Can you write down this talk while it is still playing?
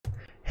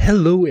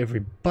Hello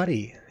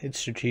everybody, it's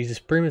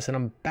Strategist and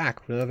I'm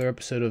back with another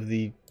episode of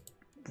the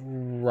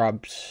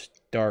Robb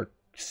Stark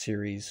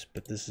series,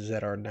 but this is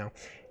at art now.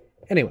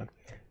 Anyway,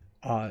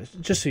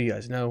 just so you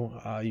guys know,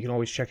 you can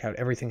always check out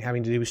everything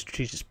having to do with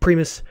Strategist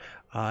Primus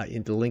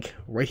in the link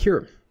right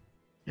here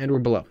and or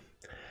below.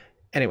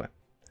 Anyway,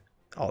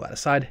 all that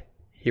aside,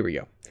 here we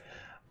go.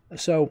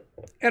 So,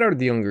 Eddard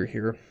the Younger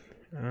here,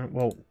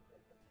 well,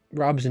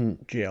 Robb's in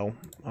jail.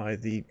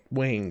 The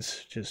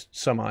Waynes, just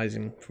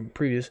summarizing from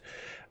previous.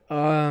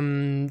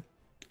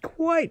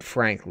 Quite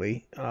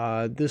frankly,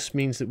 this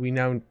means that we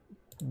now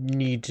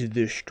need to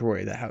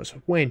destroy the House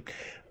of Wayne.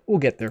 We'll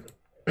get there.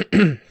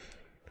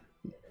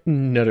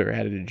 Another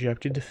added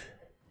objective.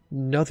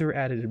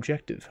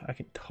 I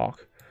can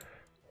talk.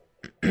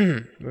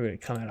 We're going to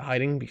come out of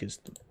hiding because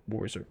the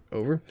wars are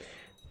over.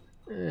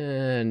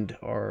 And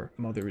our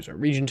mother is our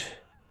regent.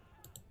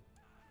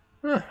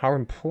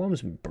 Our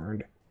plum's been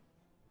burned.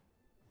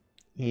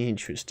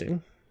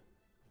 Interesting.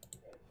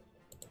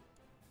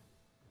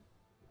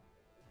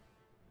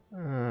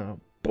 Oh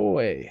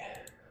boy.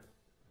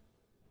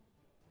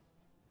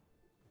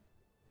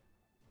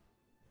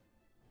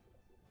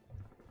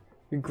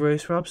 Your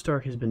Grace, Robb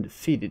Stark has been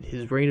defeated.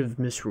 His reign of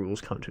misrule has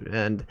come to an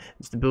end.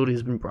 And stability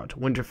has been brought to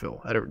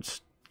Winterfell.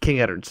 King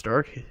Eddard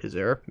Stark, his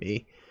heir,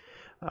 me,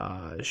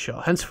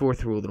 shall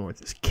henceforth rule the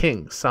North as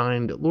king.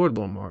 Signed, Lord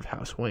Lomar of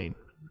House Wayne.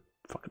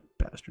 Fucking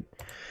bastard.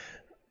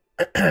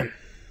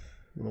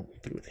 We'll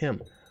be with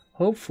him.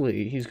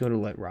 Hopefully, he's going to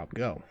let Robb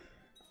go.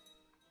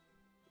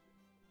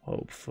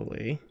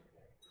 Hopefully.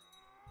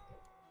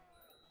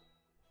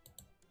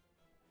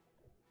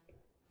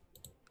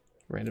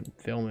 Random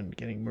villain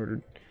getting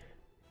murdered.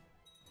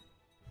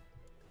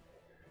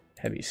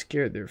 Heavy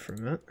scared there for a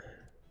minute.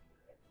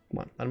 Come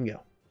on, let him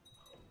go.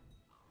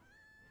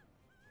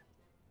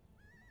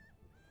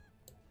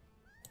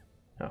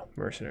 Oh,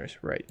 mercenaries.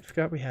 Right.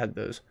 Forgot we had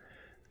those.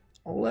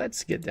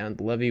 Let's get down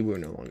to levy. We're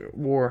no longer at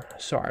war.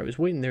 Sorry, I was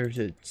waiting there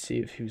to see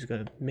if he was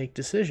going to make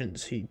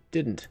decisions. He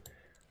didn't.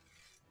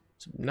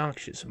 It's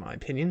obnoxious, in my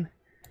opinion.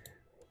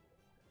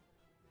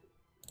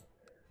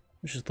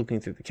 I'm just looking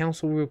through the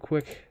council real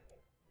quick.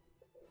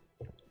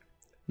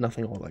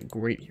 Nothing all that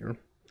great here.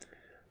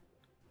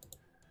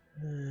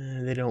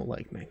 They don't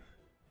like me.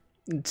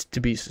 It's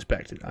to be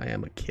suspected. I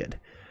am a kid.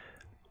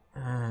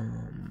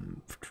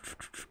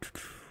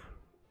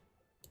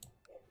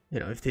 You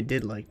know, if they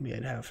did like me,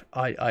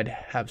 I'd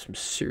have some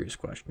serious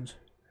questions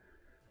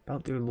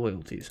about their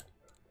loyalties.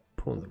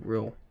 Pulling the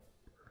real.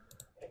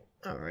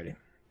 Alrighty.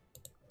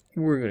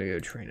 We're gonna go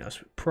train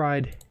us with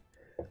pride.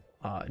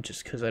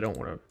 Just because I don't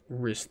want to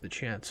risk the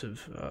chance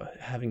of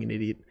having an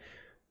idiot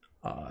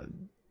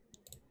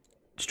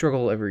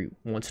struggle every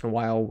once in a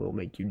while will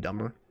make you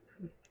dumber.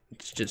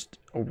 It's just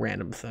a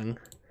random thing.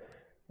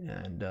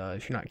 And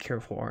if you're not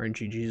careful,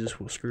 RNG Jesus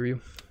will screw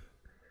you.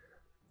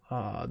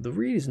 The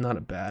reed is not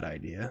a bad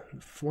idea.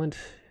 The flint,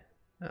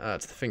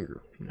 it's the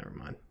finger. Never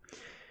mind.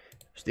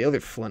 It's the other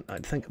flint.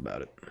 I'd think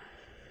about it,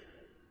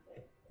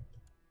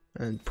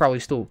 and probably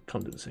still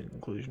come to the same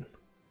conclusion.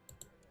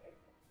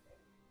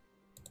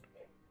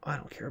 I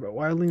don't care about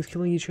wildlings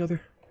killing each other.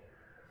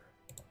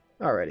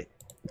 Alrighty,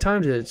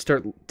 time to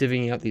start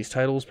divvying out these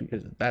titles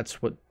because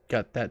that's what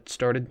got that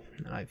started.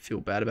 I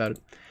feel bad about it.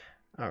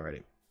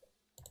 Alrighty,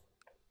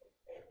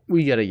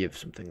 we gotta give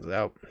some things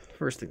out.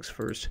 First things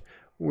first.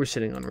 We're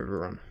sitting on River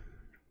Run.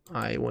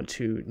 I want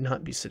to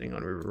not be sitting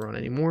on River Run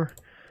anymore.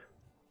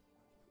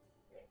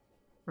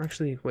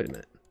 Actually, wait a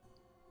minute.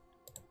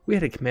 We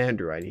had a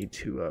commander I need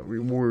to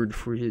reward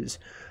for his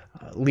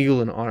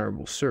legal and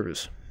honorable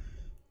service.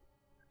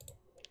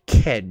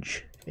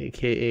 Kedge,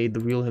 aka the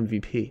real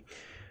MVP.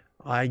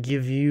 I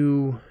give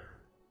you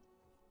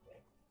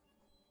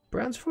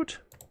Brownsfoot,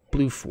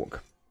 Blue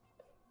Fork.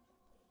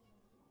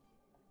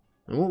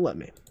 It won't let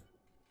me.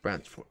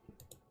 Brownsfoot.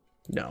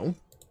 No.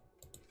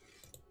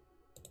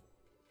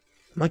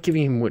 I'm not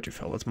giving him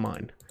Winterfell, that's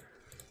mine.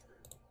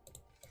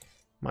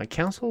 My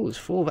council is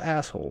full of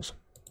assholes.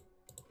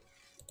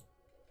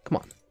 Come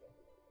on.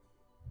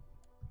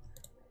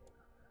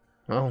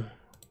 Well,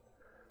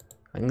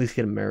 I can at least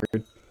get him married.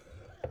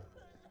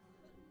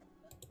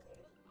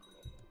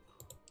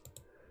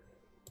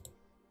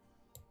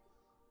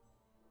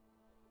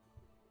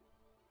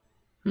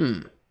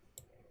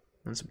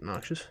 That's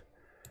obnoxious.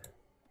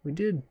 We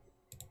did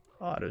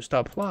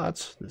auto-stop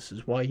plots. This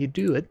is why you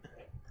do it.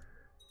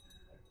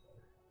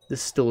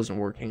 This still isn't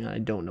working, and I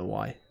don't know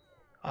why.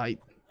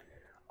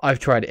 I've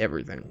tried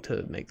everything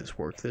to make this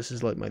work. This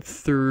is like my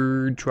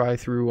third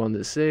try-through on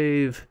this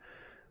save.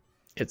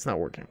 It's not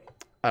working.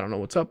 I don't know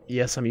what's up.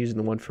 Yes, I'm using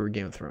the one for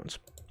Game of Thrones.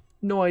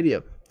 No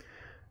idea.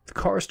 The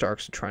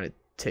Karstarks are trying to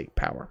take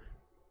power.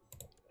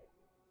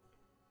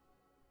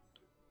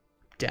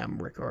 Damn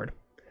Rickard.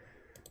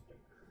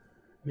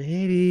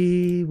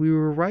 Maybe we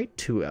were right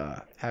to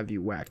have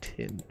you whacked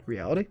in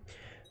reality.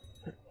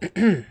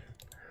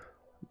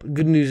 But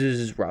good news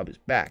is Robb is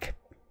back.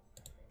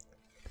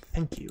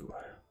 Thank you.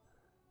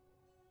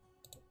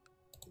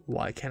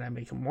 Why can't I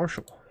make him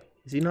marshal?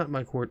 Is he not in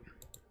my court?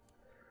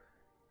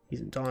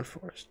 He's in Dawn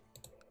Forest.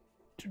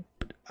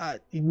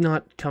 You're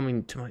not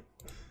coming to my...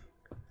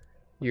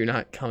 You're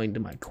not coming to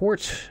my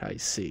court, I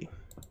see.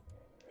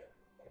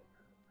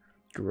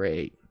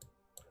 Great.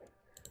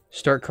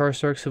 Start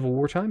Karstark Civil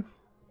War time?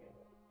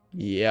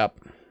 Yep.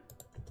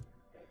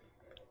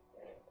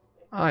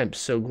 I'm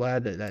so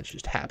glad that that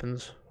just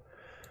happens.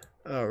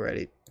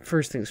 Alrighty.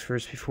 First things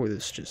first, before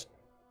this just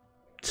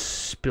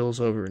spills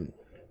over and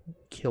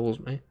kills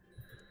me.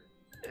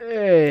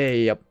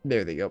 Hey, yep,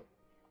 there they go.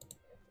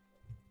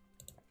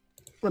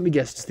 Let me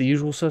guess, it's the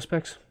usual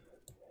suspects?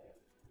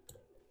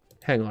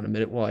 Hang on a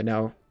minute while I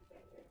now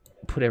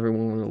put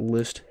everyone on the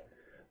list.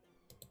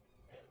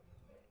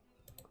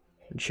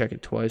 And check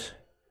it twice.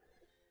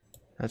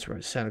 That's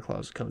right, Santa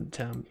Claus is coming to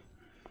town.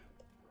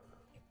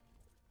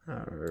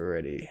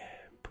 Alrighty.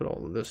 Put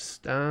all of this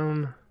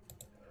down.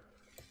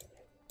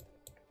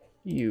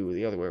 You,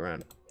 the other way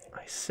around.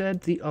 I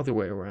said the other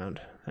way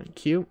around.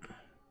 Thank you.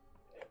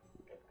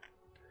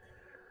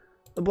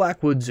 The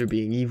Blackwoods are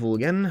being evil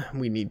again.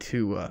 We need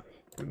to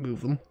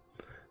remove them.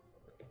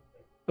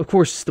 Of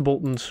course, the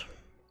Boltons.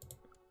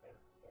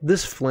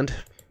 This Flint.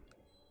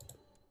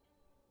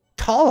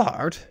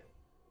 Tallheart.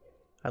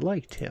 I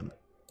liked him.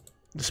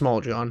 The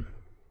Small John.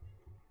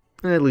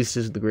 At least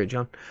this is the Great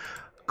John.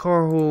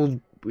 Carhold.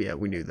 Yeah,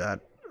 we knew that.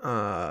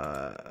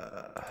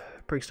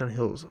 Breakstone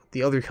Hills.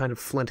 The other kind of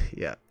Flint.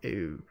 Yeah.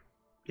 Ew.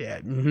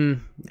 Yeah.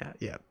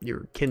 Yeah.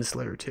 You're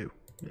Kinslayer too.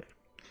 Yeah.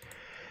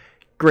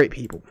 Great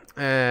people.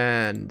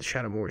 And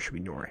Shadowmoor should be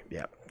Nori.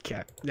 Yeah.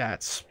 Okay.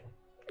 That's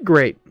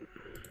great.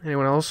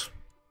 Anyone else?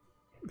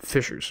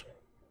 Fishers.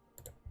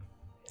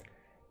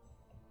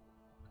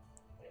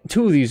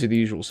 Two of these are the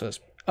usual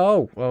suspects.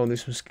 Oh, well,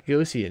 there's some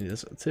Scosi in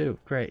this one too.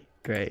 Great.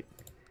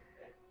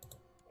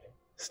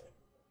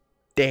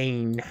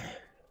 Stain.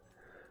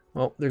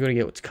 Well, they're going to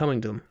get what's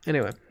coming to them.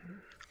 Anyway,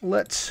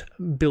 let's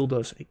build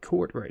us a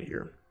court right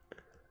here.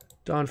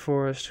 Dawn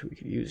Forest, we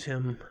could use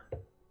him.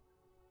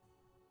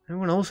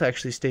 Everyone else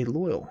actually stayed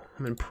loyal.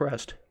 I'm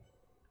impressed.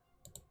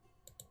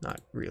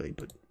 Not really,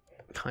 but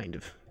kind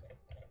of.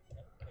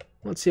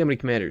 Let's see how many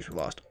commanders we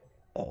lost.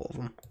 All of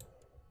them.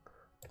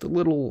 The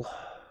little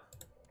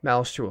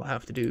Malister will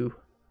have to do.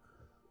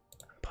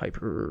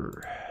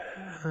 Piper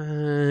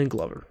and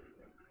Glover.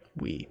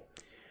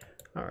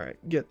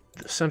 Alright, get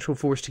the central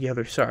force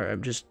together. Sorry,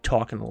 I'm just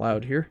talking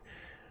aloud here.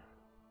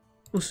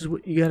 This is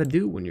what you gotta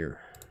do when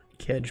you're...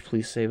 Kedge,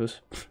 please save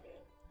us.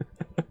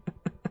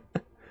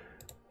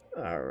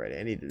 Alright,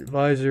 I need an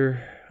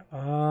advisor.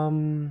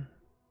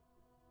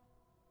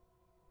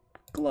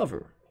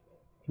 Glover.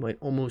 You might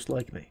almost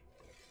like me.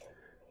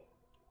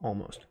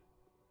 Almost.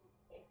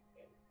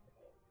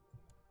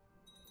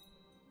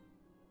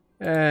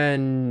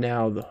 And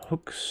now the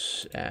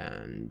Hooks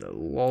and the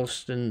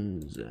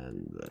Lulstons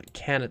and the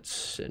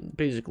Cannets and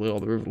basically all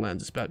the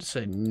Riverlands is about to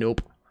say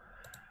nope.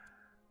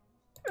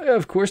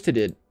 Of course they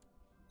did.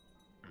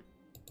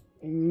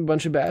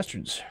 Bunch of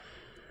bastards.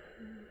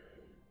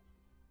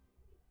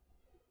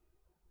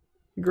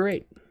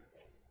 Great.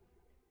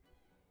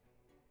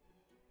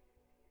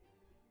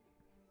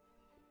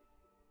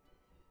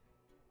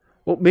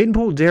 Well,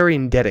 Maidenpool, Derry,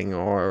 and Detting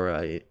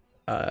are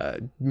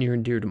near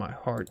and dear to my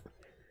heart.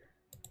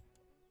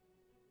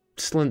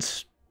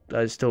 Slints,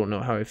 I still don't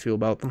know how I feel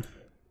about them.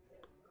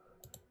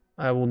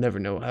 I will never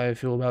know how I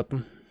feel about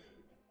them.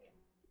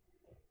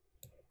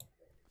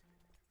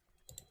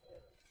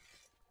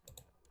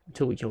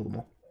 Until we kill them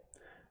all.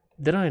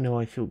 Then I know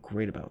I feel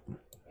great about them.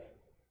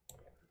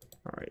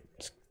 Alright,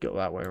 let's go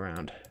that way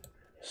around.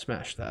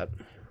 Smash that.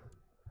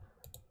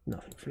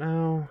 Nothing for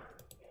now.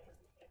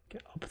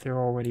 Get up there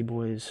already,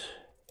 boys.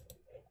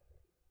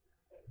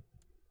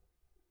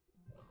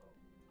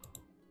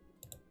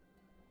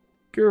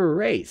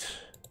 Great.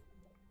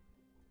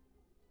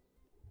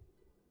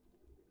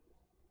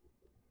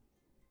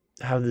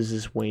 How does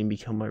this Wayne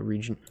become my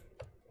regent?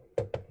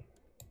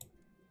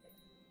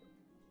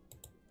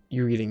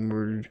 You're getting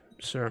murdered,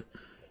 sir.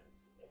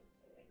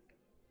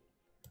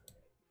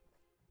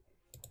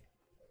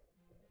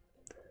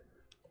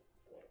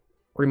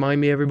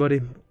 Remind me,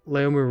 everybody.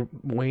 Leomer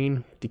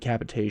Wayne,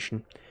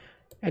 decapitation.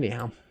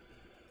 Anyhow.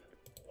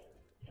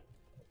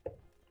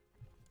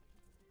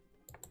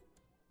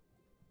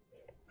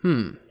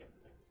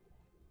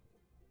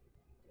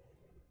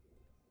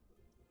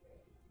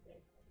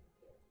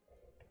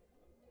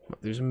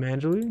 There's a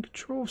Mandalorian in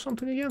control of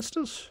something against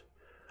us?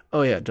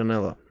 Oh yeah,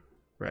 Donella.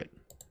 Right.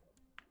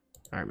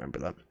 I remember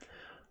that.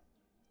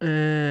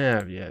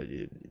 Yeah,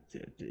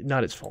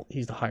 not his fault.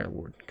 He's the higher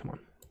lord. Come on.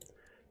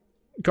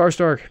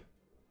 Karstark.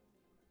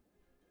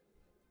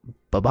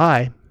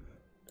 Bye-bye.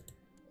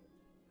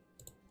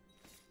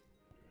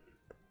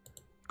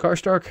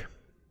 Karstark.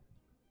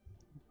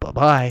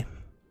 Bye-bye.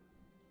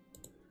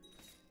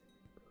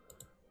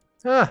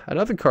 Ah,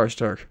 another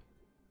Karstark.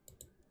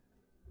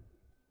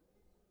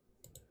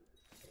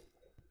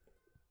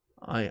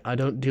 I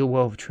don't deal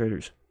well with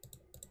traitors.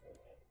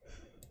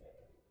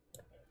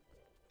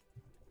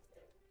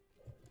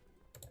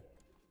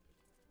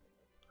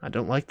 I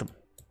don't like them.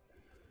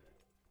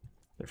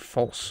 They're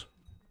false.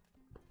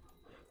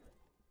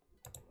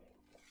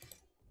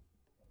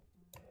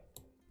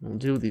 We'll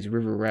deal with these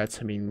river rats,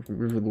 I mean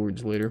river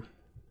lords later.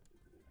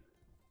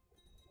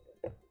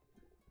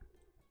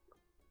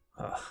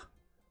 Ugh.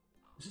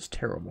 This is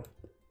terrible.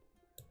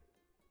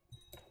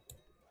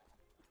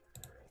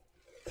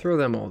 Throw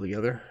them all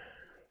together.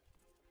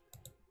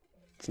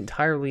 It's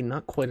entirely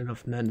not quite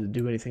enough men to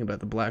do anything about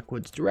the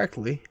Blackwoods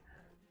directly,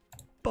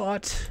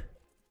 but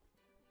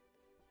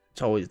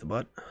it's always the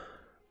but.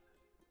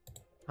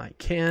 I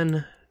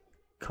can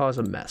cause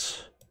a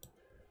mess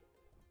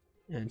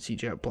and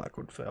siege out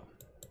Blackwood Fell.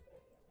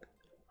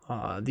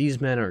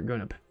 These men are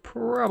going to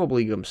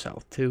probably go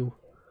south too,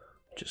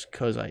 just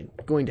because I'm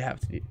going to have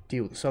to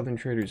deal with the southern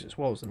traders as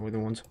well as the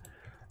northern ones,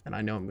 and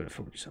I know I'm going to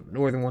focus on the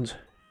northern ones.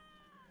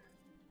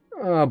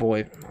 Oh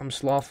boy, I'm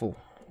slothful.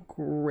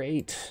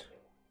 Great.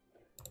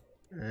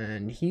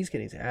 And he's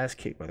getting his ass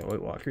kicked by the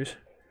White Walkers.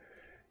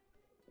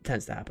 It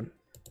tends to happen.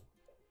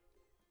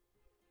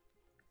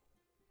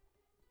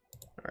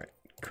 Alright,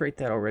 create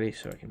that already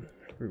so I can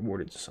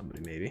reward it to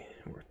somebody maybe.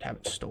 Or have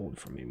it stolen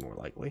from me more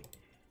likely.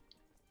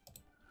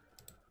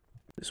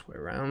 This way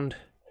around.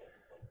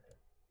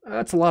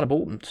 That's a lot of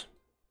Boltons.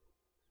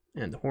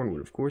 And the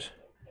Hornwood, of course.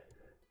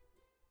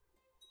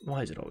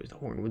 Why is it always the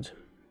Hornwoods?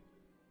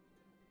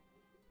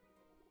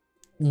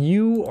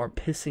 You are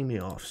pissing me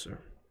off, sir.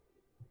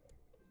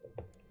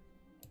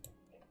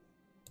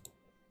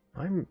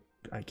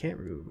 I can't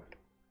remove him.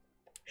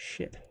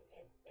 Shit.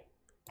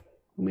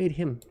 Who made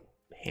him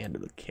Hand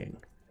of the King?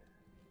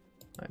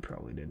 I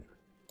probably did.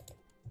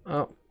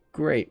 Oh,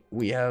 great.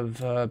 We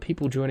have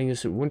people joining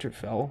us at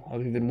Winterfell,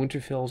 other than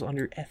Winterfell's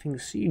under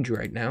effing siege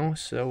right now,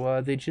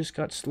 so they just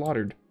got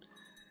slaughtered.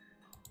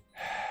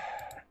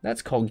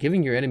 That's called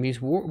giving your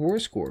enemies war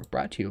score,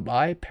 brought to you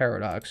by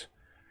Paradox.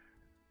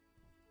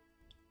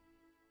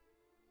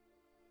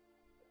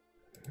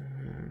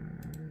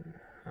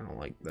 I don't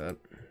like that.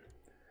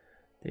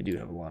 They do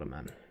have a lot of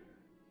men.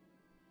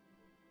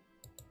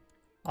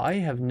 I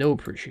have no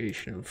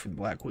appreciation for the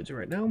Blackwoods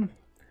right now.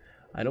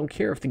 I don't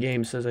care if the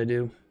game says I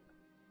do.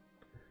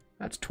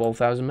 That's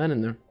 12,000 men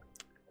in there.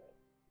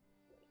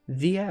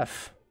 The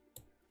F.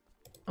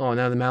 Oh,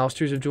 now the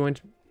Malisters have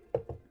joined.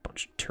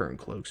 Bunch of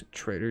turncloaks and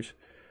traitors.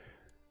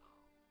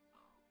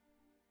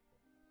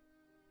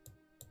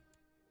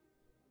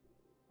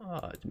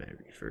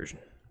 Demand version.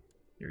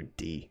 You're a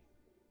D.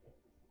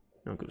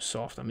 Don't go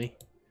soft on me.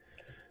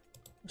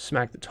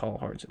 Smack the tall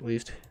hearts at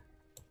least.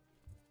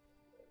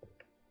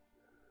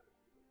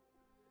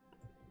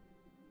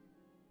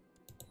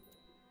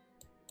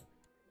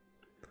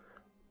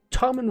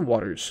 Tommen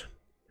Waters.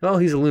 Well,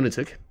 he's a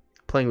lunatic,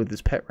 playing with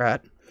his pet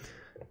rat.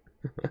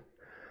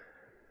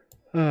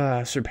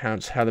 Sir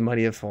Pounce, how the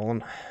mighty have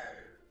fallen.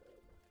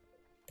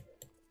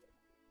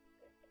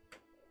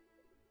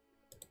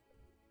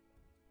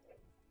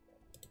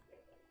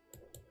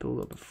 Build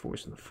up a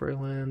force in the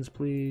Freylands,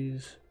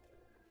 please.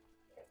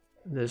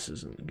 This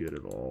isn't good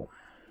at all.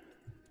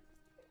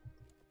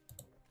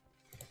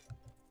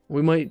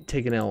 We might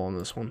take an L on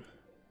this one.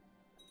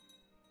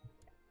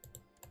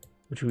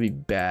 Which would be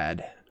bad.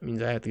 It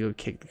means I have to go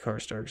kick the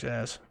Karstark's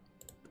ass.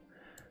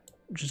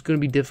 Which is going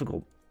to be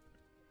difficult.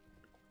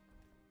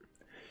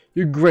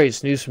 Your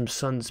Grace, news from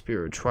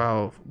Sunspear,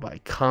 trial by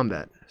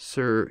combat.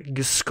 Sir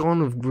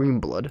Giscon of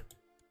Greenblood.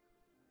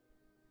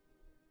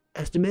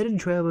 Estimated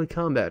trial by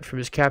combat from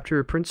his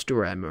captor, Prince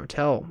Doran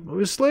Martell, who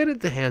was slain at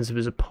the hands of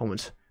his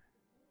opponent.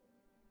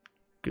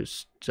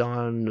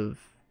 Gaston of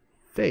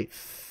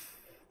Faith.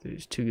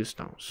 There's two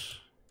Gastons.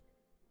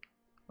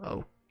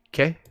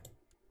 Okay.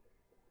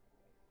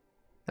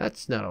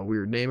 That's not a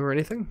weird name or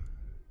anything.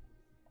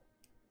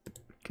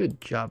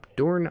 Good job,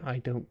 Dorn. I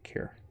don't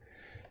care.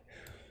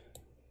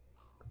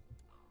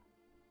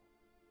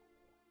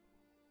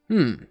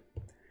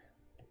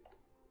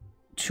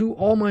 To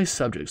all my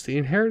subjects, the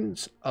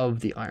inheritance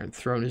of the Iron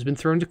Throne has been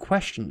thrown into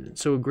question, and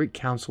so a great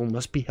council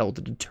must be held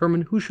to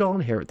determine who shall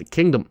inherit the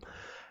kingdom.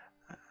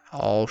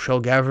 All shall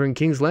gather in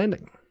King's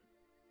Landing.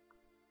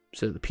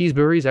 So the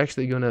Peasbury is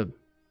actually going to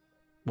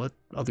let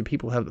other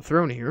people have the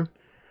throne here.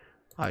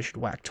 I should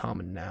whack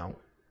Tommen now.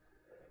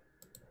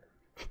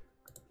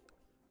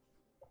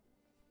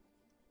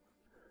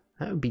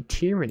 That would be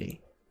tyranny.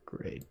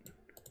 Great.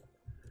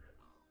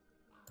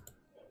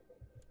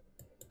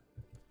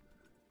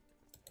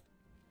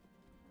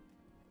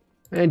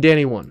 And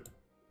Danny won.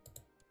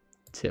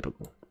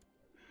 Typical.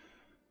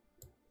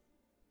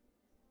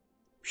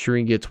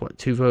 Shireen gets what?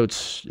 2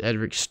 votes.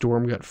 Edric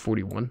Storm got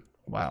 41.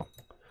 Wow.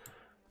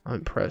 I'm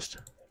impressed.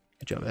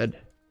 Good job, Ed.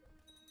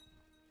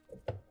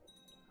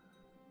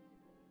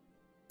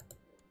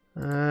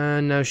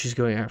 Now she's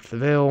going after the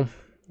Vale.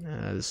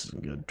 This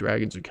isn't good.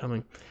 Dragons are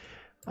coming.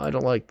 I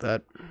don't like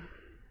that.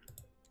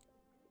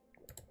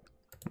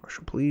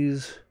 Marshal,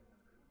 please.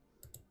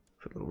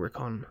 Put a little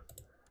recon.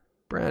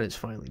 Bran is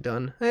finally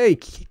done. Hey,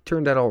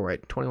 turned out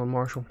alright. 21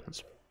 Marshal.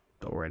 That's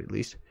alright at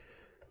least.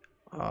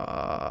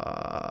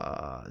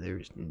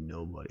 There's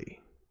nobody.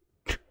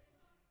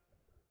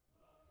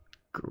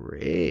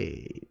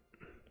 Great.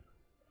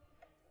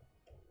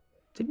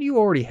 Didn't you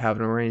already have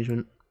an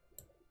arrangement?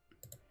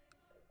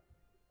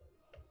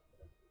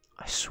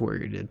 I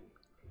swear you did.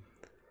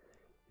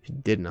 If you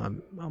didn't,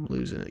 I'm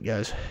losing it,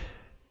 guys.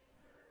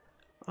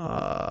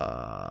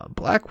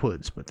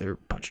 Blackwoods, but they're a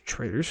bunch of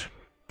traitors.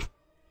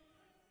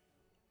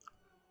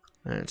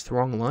 And it's the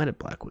wrong line at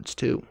Blackwoods,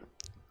 too.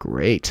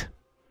 Great.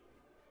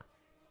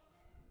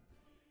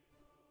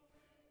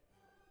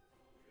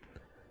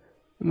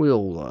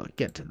 We'll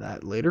get to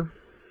that later,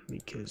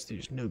 because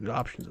there's no good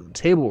options on the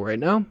table right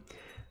now.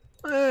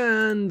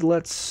 And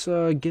let's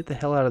get the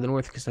hell out of the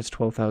north, because that's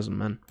 12,000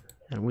 men.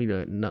 And we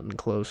got nothing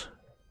close.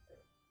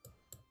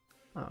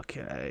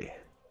 Okay.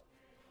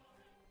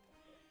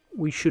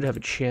 We should have a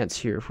chance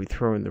here if we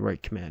throw in the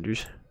right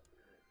commanders.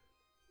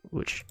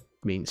 Which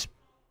means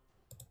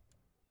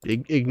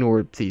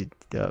ignore the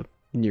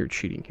near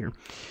cheating here.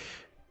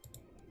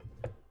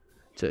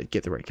 To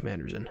get the right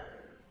commanders in.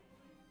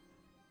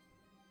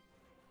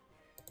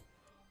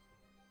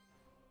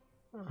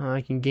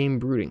 I can gain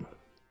brooding.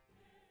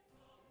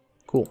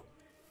 Cool.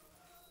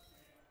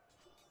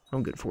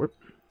 I'm good for it.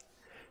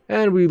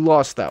 And we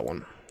lost that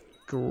one.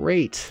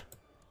 Great.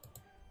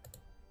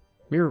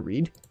 Mirror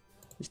Reed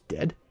is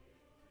dead.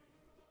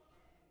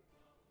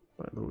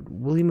 My Lord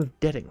William of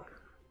Deading.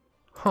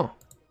 Huh.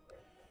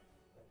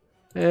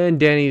 And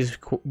Danny's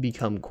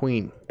become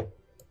queen.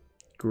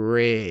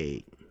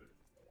 Great.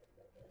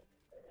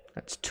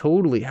 That's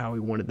totally how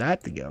we wanted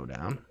that to go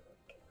down.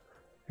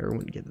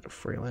 Everyone get to the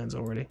Freylands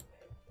already.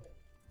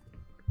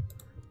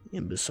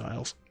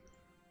 Imbeciles.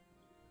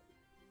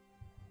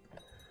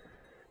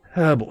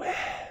 Oh boy.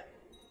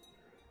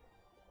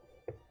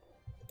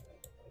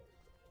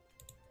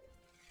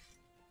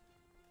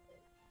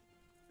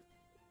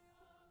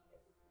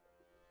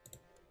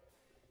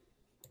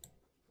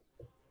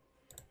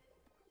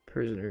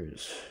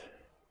 Prisoners.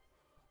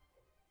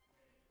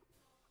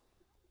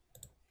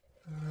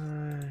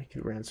 I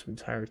could ransom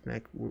entire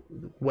neck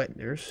wet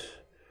nurse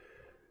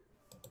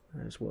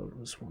as well as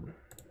this one.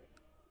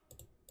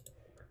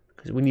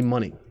 Because we need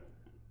money.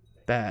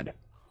 Bad.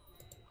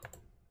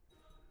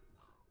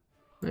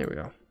 There we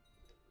go.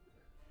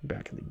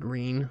 Back in the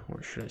green,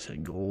 or should I say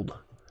gold?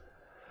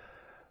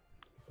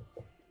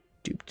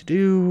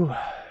 Doop-de-doo.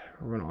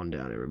 Run on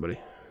down, everybody.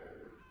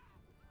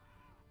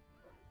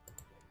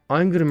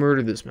 I'm gonna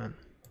murder this man.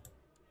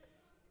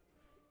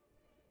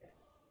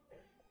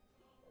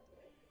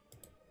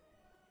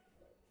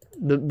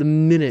 The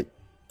minute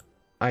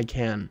I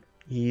can,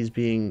 he's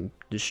being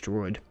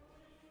destroyed.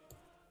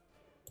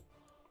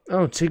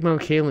 Oh, take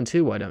Mount Kalen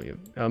too, why don't you?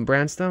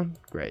 Branstone?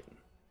 Great.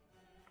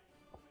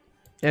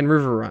 And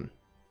River Run.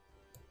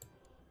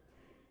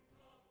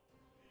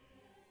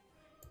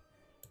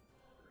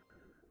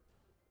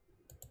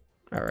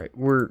 Alright,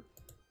 we're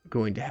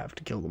going to have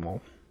to kill them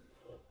all.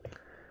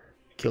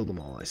 Kill them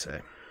all, I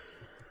say.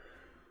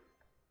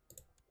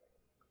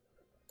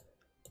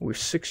 We're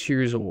 6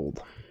 years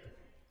old.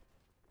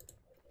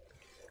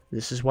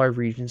 This is why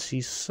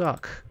regencies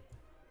suck.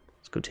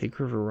 Let's go take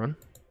River Run.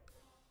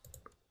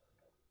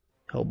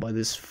 Held by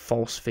this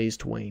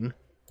false-faced Wayne.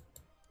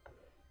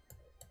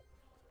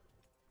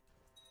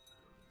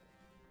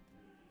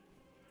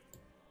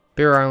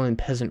 Bear Island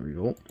Peasant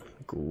Revolt.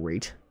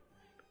 Great.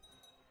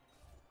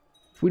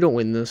 If we don't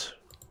win this...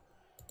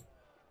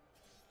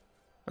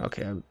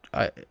 Okay,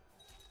 I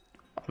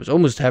was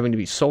almost having to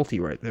be salty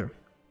right there.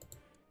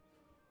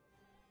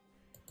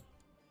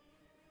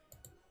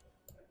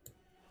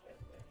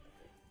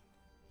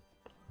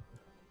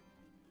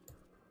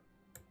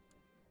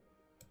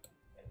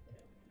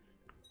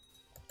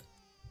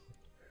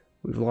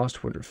 We've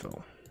lost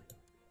Winterfell.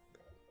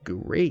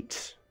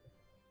 Great.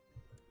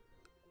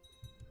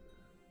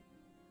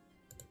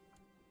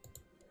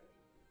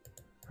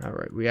 All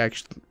right, we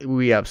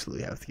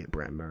absolutely have to get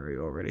Bran Murray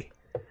already.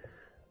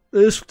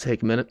 This will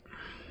take a minute.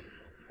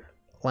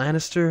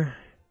 Lannister.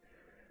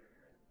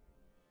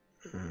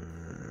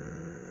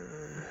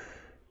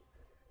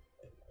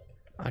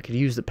 I could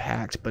use the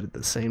pact, but at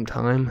the same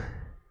time,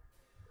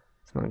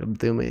 it's not going to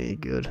do me any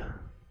good.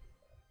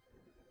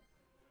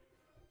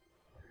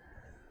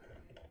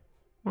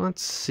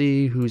 Let's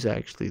see who's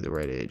actually the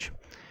right age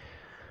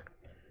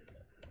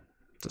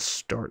to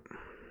start.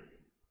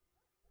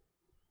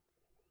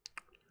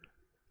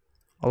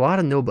 A lot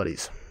of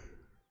nobodies.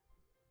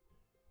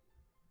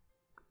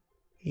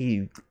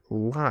 A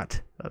lot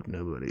of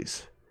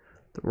nobodies.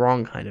 The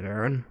wrong kind of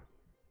Aaron.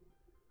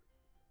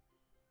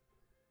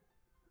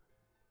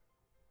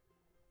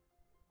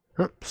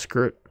 Oh,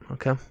 screw it.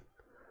 Okay.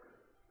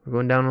 We're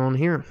going down on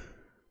here.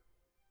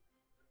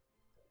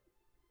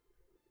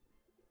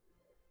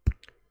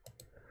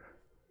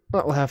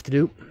 What we'll have to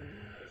do.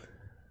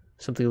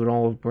 Something with an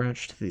olive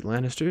branch to the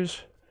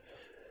Lannisters.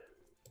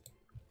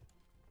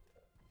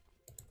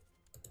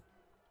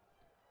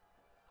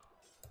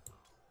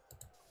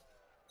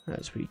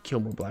 As we kill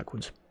more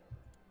Blackwoods.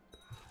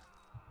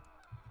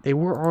 They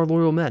were our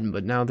loyal men,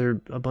 but now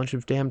they're a bunch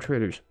of damn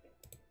traitors.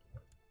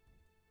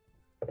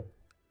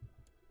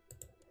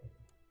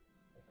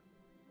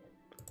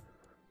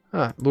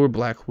 Ah, Lord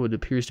Blackwood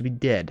appears to be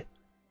dead.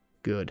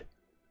 Good.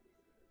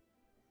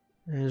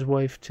 And his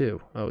wife,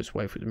 too. Oh, his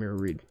wife was Mirror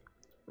Reed.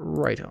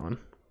 Right on.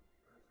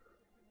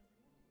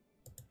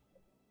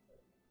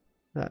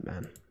 That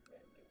man.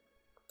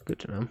 Good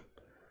to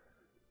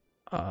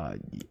know.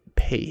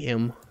 Pay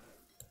him.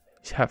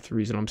 He's half the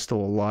reason I'm still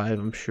alive,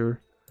 I'm sure.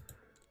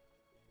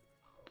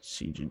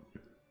 Siege it.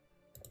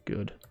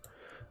 Good.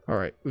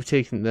 Alright, we've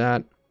taken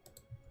that.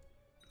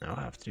 I'll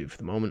have to do for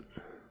the moment.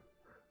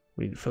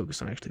 We need to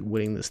focus on actually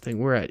winning this thing.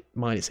 We're at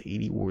minus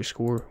 80 war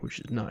score, which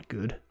is not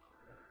good.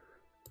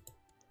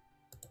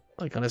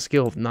 Like, on a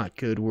scale of not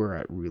good, we're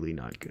at really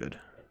not good.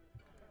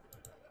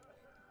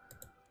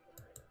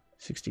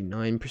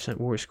 69%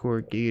 war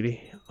score,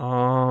 giggity.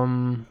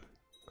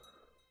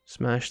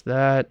 Smash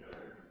that.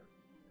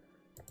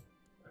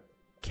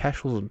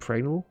 Casual's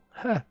impregnable?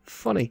 Ha,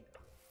 funny.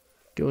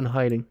 Go in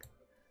hiding.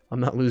 I'm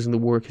not losing the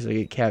war because I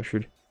get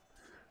captured.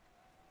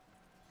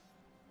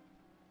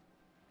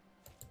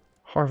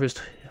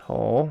 Harvest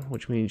Hall,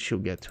 which means she'll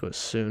get to us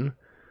soon.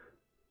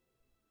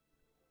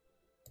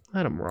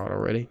 Let him rot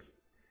already.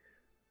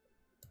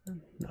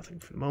 Nothing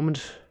for the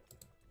moment.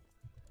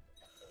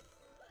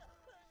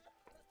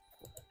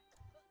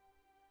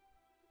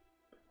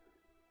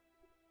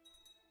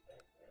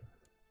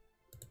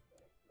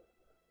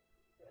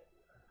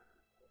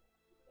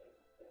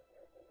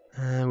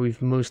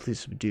 We've mostly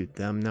subdued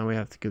them. Now we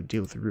have to go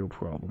deal with the real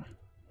problem.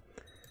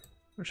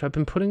 Which I've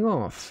been putting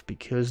off,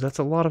 because that's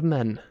a lot of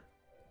men.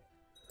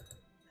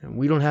 And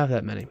we don't have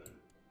that many.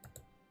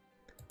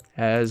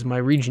 As my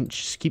regent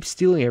just keeps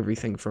stealing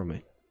everything from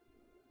me.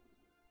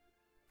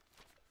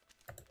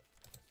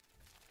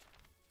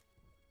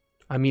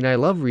 I mean, I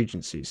love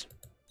regencies.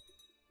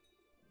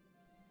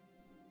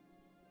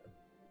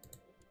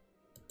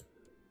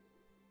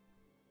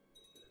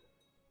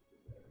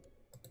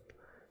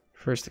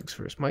 First things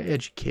first, my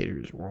educator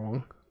is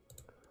wrong.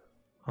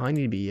 I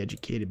need to be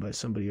educated by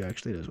somebody who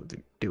actually knows what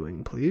they're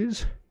doing,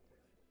 please.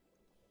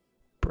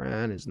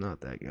 Bran is not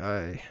that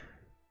guy.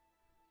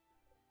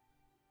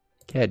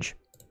 Kedge.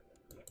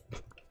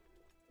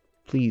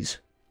 Please.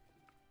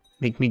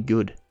 Make me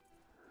good.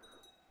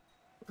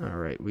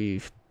 Alright,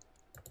 we've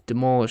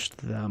demolished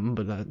them,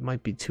 but that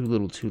might be too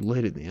little too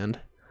late in the end.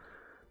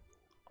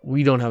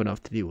 We don't have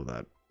enough to deal with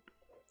that.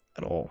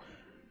 At all.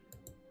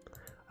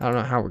 I don't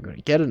know how we're going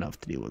to get enough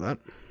to deal with that.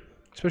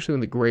 Especially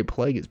when the Grey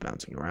Plague is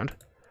bouncing around.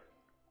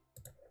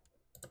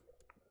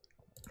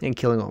 And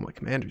killing all my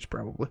commanders,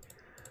 probably.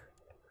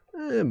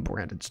 And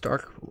Brandon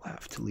Stark will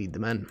have to lead the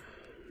men.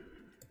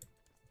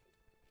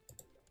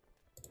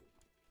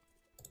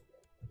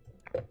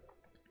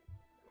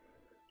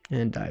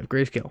 And die of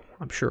grayscale.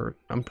 I'm sure.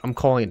 I'm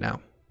calling it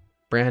now.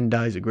 Bran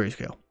dies of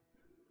grayscale.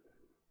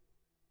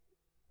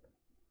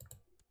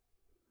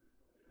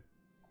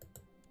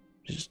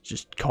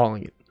 Just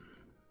calling it.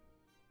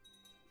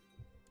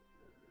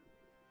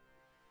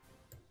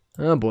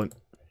 Oh boy.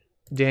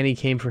 Danny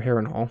came for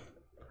Harrenhal.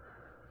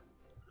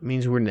 It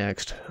means we're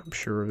next. I'm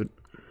sure of it.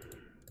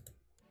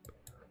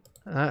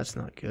 That's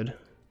not good.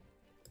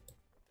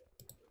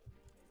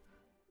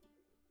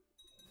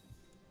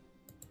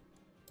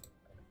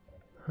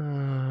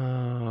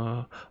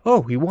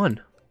 Oh, he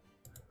won.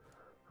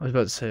 I was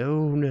about to say,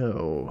 oh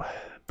no.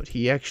 But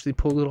he actually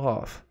pulled it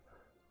off.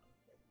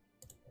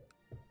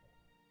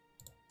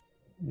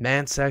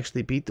 Mance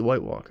actually beat the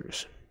White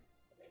Walkers.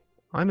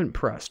 I'm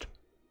impressed.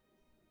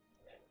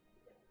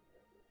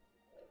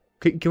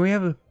 Can we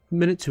have a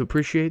minute to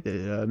appreciate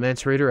that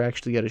Mance Raider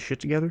actually got his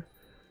shit together?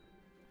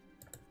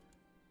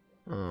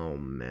 Oh,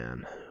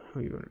 man.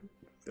 Who are you going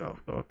to... Oh,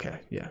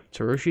 okay. Yeah.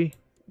 Taroshi?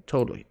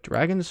 Totally.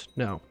 Dragons?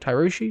 No.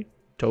 Tyroshi?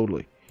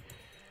 Totally.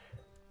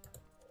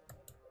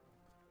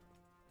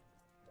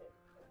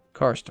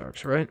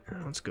 Karstarks, right?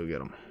 Let's go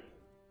get him.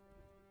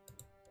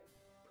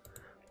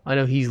 I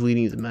know he's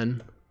leading his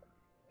men,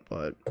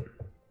 but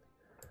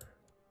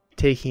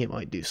taking it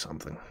might do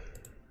something.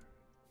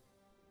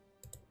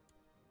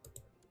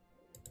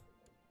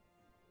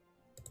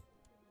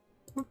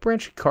 What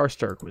branch of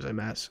Karstark was I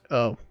mass?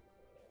 Oh,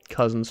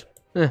 cousins.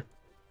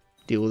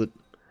 Deal with it.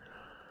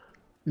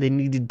 They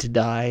needed to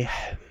die.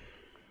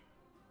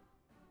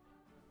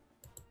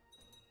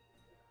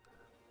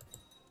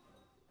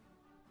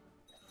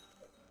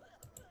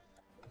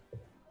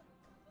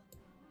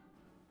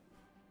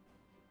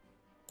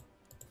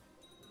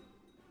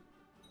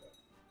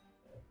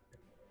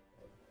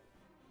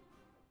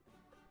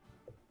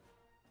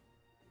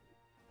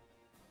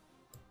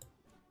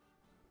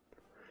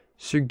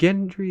 Sir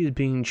Gendry is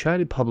being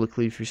chided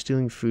publicly for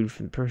stealing food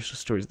from the personal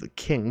stores of the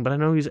king, but I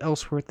know he's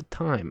elsewhere at the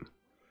time.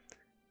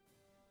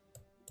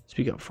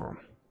 Speak up for him.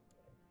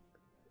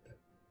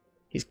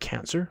 He's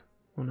cancer?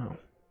 Oh no.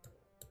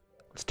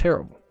 It's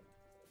terrible.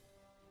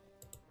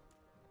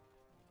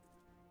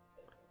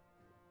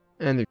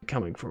 And they're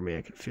coming for me,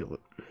 I can feel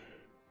it.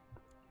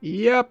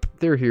 Yep,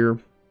 they're here.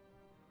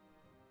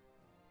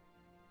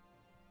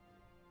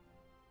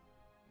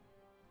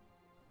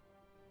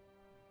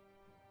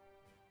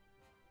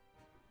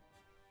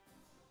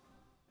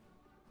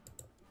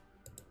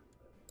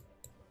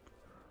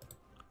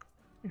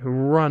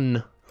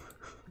 Run.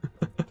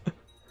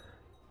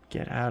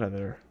 Get out of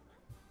there.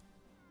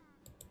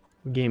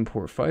 Game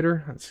poor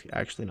fighter. That's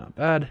actually not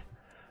bad.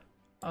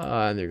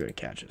 And they're going to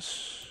catch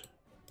us.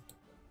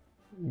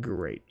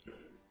 Great.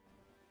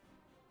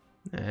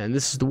 And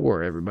this is the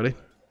war, everybody.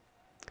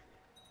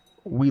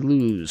 We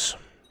lose.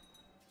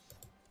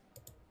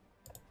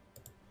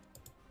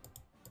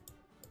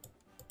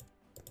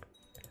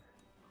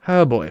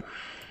 Oh boy.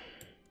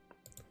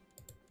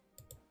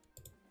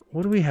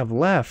 What do we have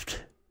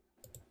left?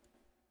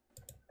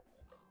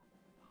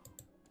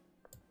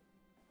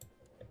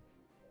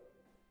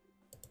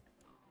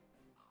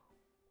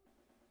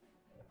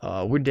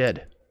 We're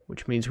dead,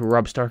 which means we're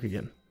Robb Stark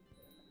again.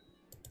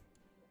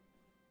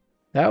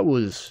 That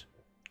was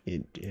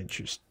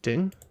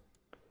interesting.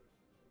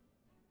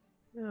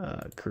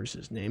 Curse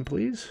his name,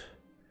 please.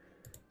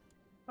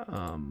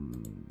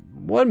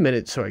 1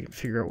 minute so I can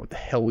figure out what the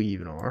hell we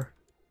even are.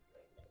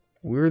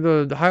 We're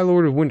the High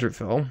Lord of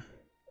Winterfell,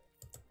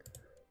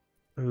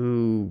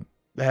 who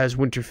has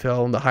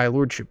Winterfell and the High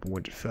Lordship of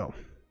Winterfell.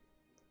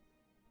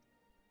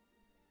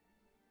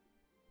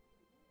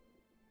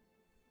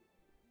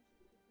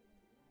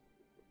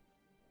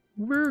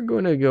 We're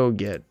gonna go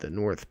get the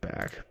North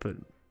back, but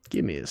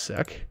give me a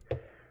sec.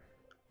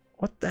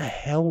 What the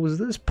hell was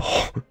this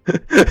ball?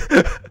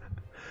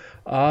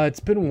 It's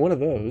been one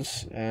of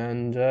those,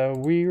 and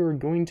we are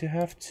going to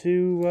have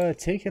to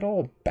take it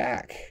all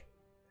back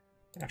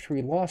after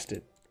we lost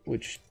it,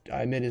 which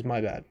I admit is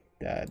my bad.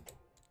 That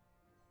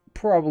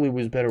probably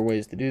was better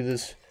ways to do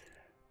this,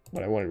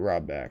 but I wanted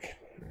Robb back,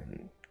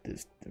 and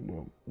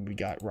well, we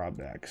got Robb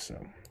back,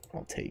 so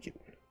I'll take it.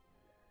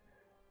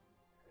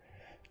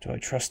 Do I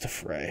trust the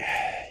fray?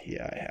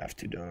 Yeah, I have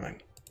to, don't I?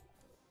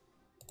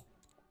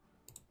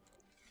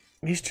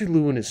 Mr.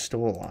 Lewin is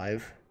still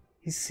alive.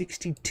 He's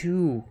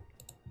 62.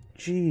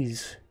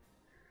 Jeez.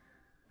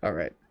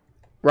 Alright.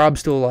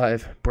 Robb's still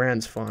alive.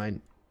 Bran's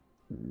fine.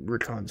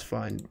 Rickon's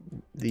fine.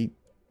 The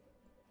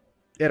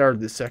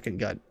Eddard II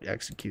got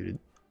executed.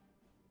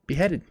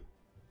 Beheaded.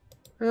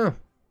 Oh.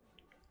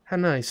 How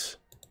nice.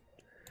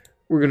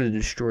 We're gonna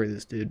destroy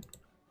this dude.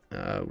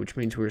 Which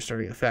means we're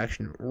starting a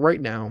faction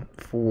right now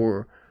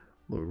for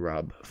Lord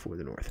Robb for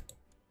the North.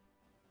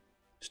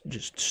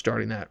 Just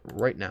starting that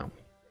right now.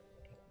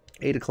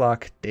 8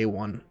 o'clock, day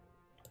 1.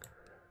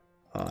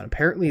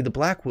 Apparently the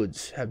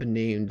Blackwoods have been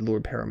named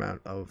Lord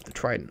Paramount of the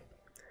Trident.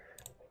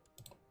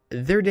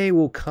 Their day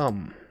will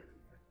come.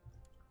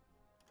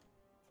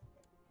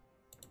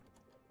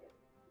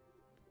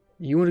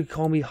 You want to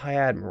call me High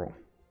Admiral?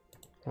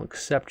 I'll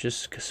accept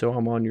just so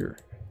I'm on your...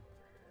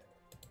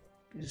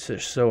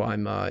 So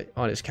I'm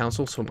on his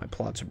council, so my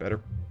plots are better.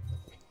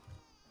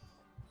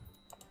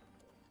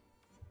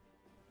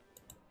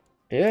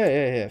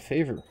 Yeah,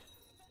 favor.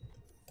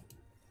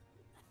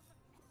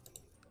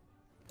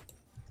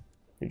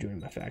 You're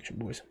joining my faction,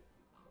 boys.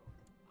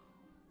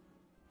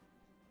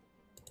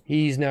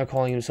 He's now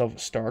calling himself a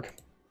Stark.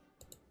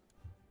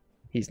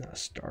 He's not a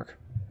Stark.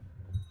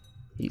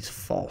 He's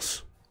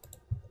false.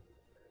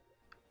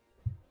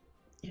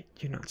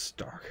 You're not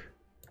Stark.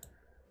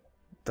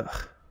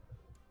 Ugh.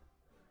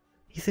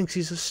 He thinks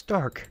he's a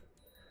Stark.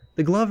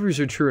 The Glovers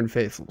are true and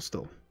faithful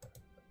still.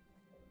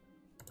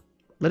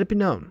 Let it be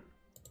known.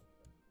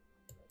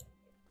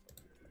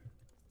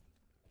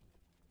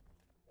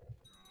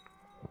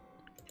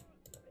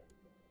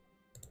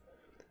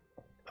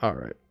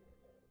 Alright.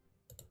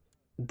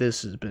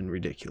 This has been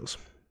ridiculous.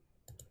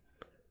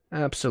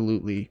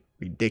 Absolutely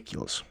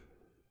ridiculous.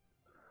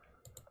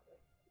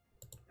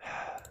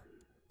 I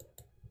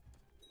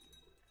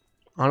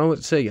don't know what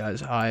to say,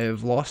 guys. I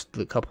have lost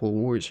a couple of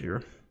wars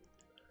here.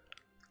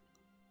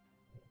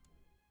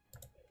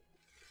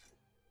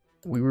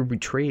 We were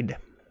betrayed.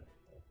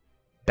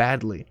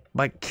 Badly.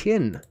 By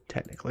kin,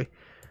 technically.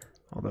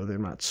 Although they're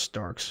not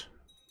Starks.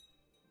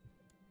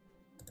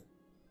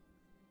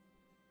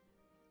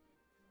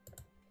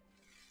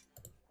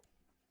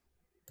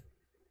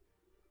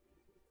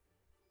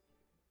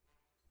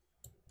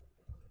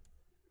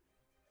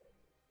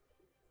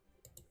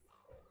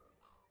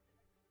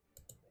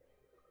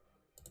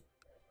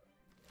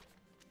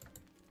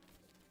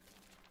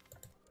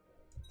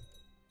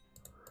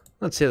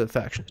 Let's see how the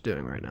faction's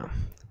doing right now.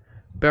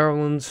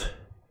 Barrowlands,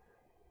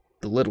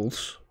 the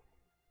Littles,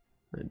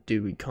 the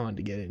Dewey Khan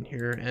to get in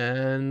here,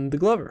 and the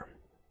Glover.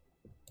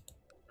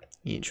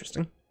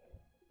 Interesting.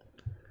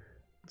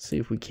 Let's see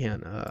if we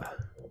can,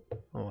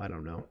 oh, I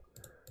don't know,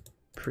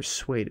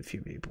 persuade a few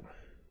people.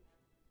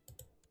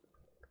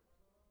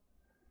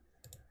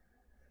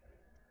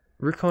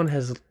 Rickon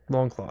has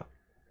Longclaw.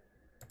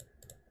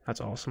 That's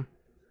awesome.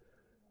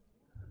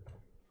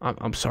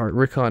 I'm sorry,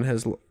 Rickon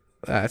has...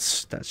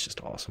 That's just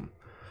awesome.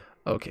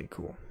 Okay,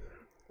 cool.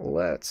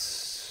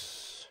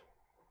 Let's...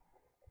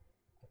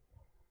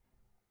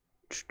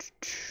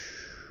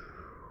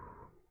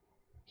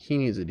 He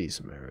needs a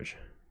decent marriage.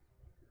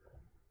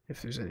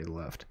 If there's any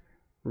left.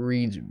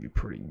 Reeds would be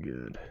pretty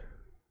good.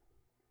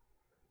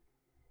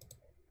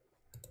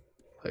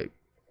 Like,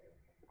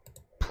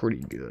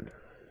 pretty good.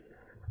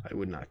 I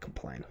would not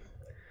complain.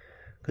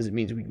 Because it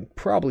means we can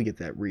probably get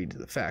that Reed to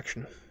the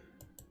faction.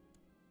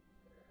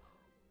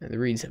 And the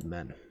Reeds have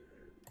men.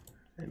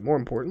 And more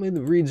importantly,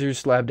 the reeds are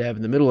slab dab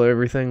in the middle of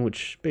everything,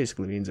 which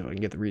basically means if I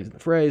can get the reeds in the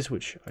phrase,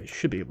 which I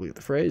should be able to get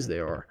the phrase, they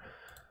are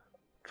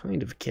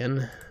kind of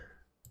kin.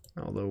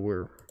 Although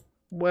we're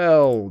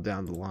well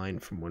down the line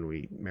from when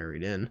we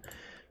married in.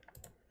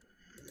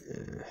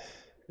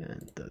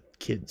 And the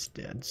kid's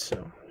dead,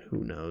 so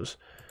who knows.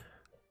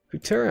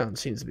 Victorian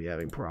seems to be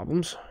having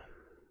problems.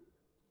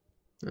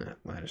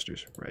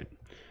 Lannisters, right.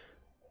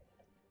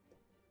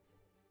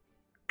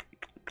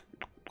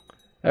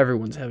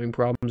 Everyone's having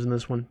problems in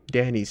this one.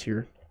 Dany's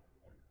here.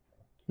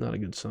 Not a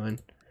good sign.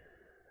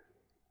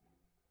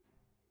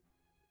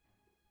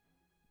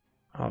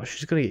 Oh,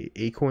 she's gonna get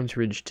Acorn's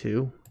Ridge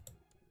too?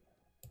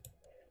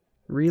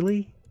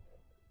 Really?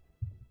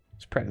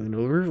 There's practically no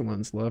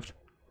Riverlands left.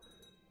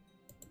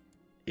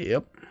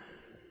 Yep.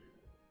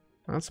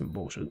 That's some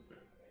bullshit.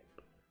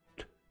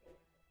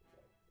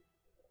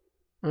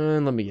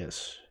 And let me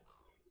guess.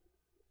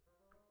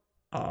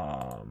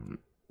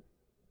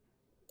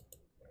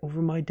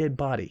 Over my dead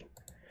body.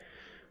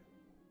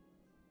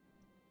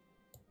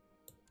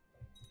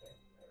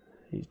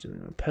 He's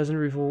doing a peasant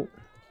revolt.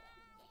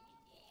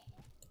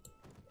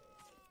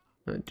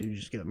 That dude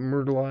just got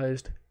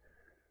murderized.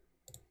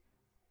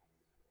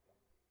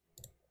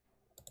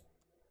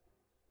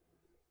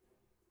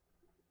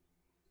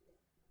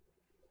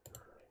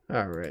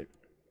 Alright.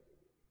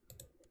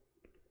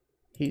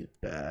 He's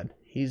bad.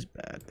 He's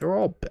bad. They're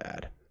all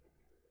bad.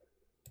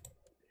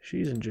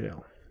 She's in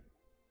jail.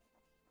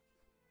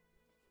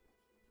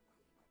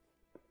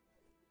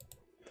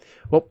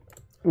 Well,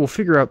 we'll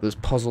figure out this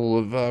puzzle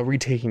of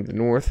retaking the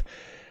north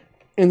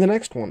in the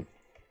next one.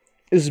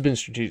 This has been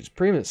Strategist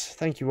Primus.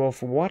 Thank you all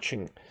for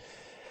watching.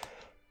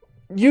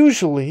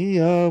 Usually,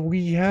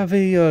 we have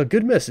a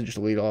good message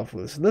to lead off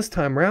with. This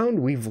time around,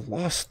 we've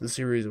lost the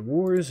series of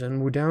wars,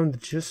 and we're down to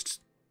just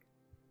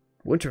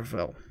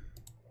Winterfell.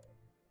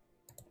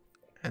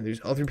 And there's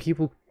other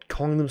people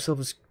calling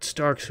themselves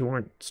Starks who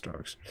aren't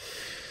Starks.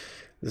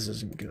 This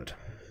isn't good.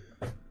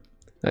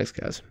 Thanks,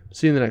 guys.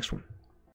 See you in the next one.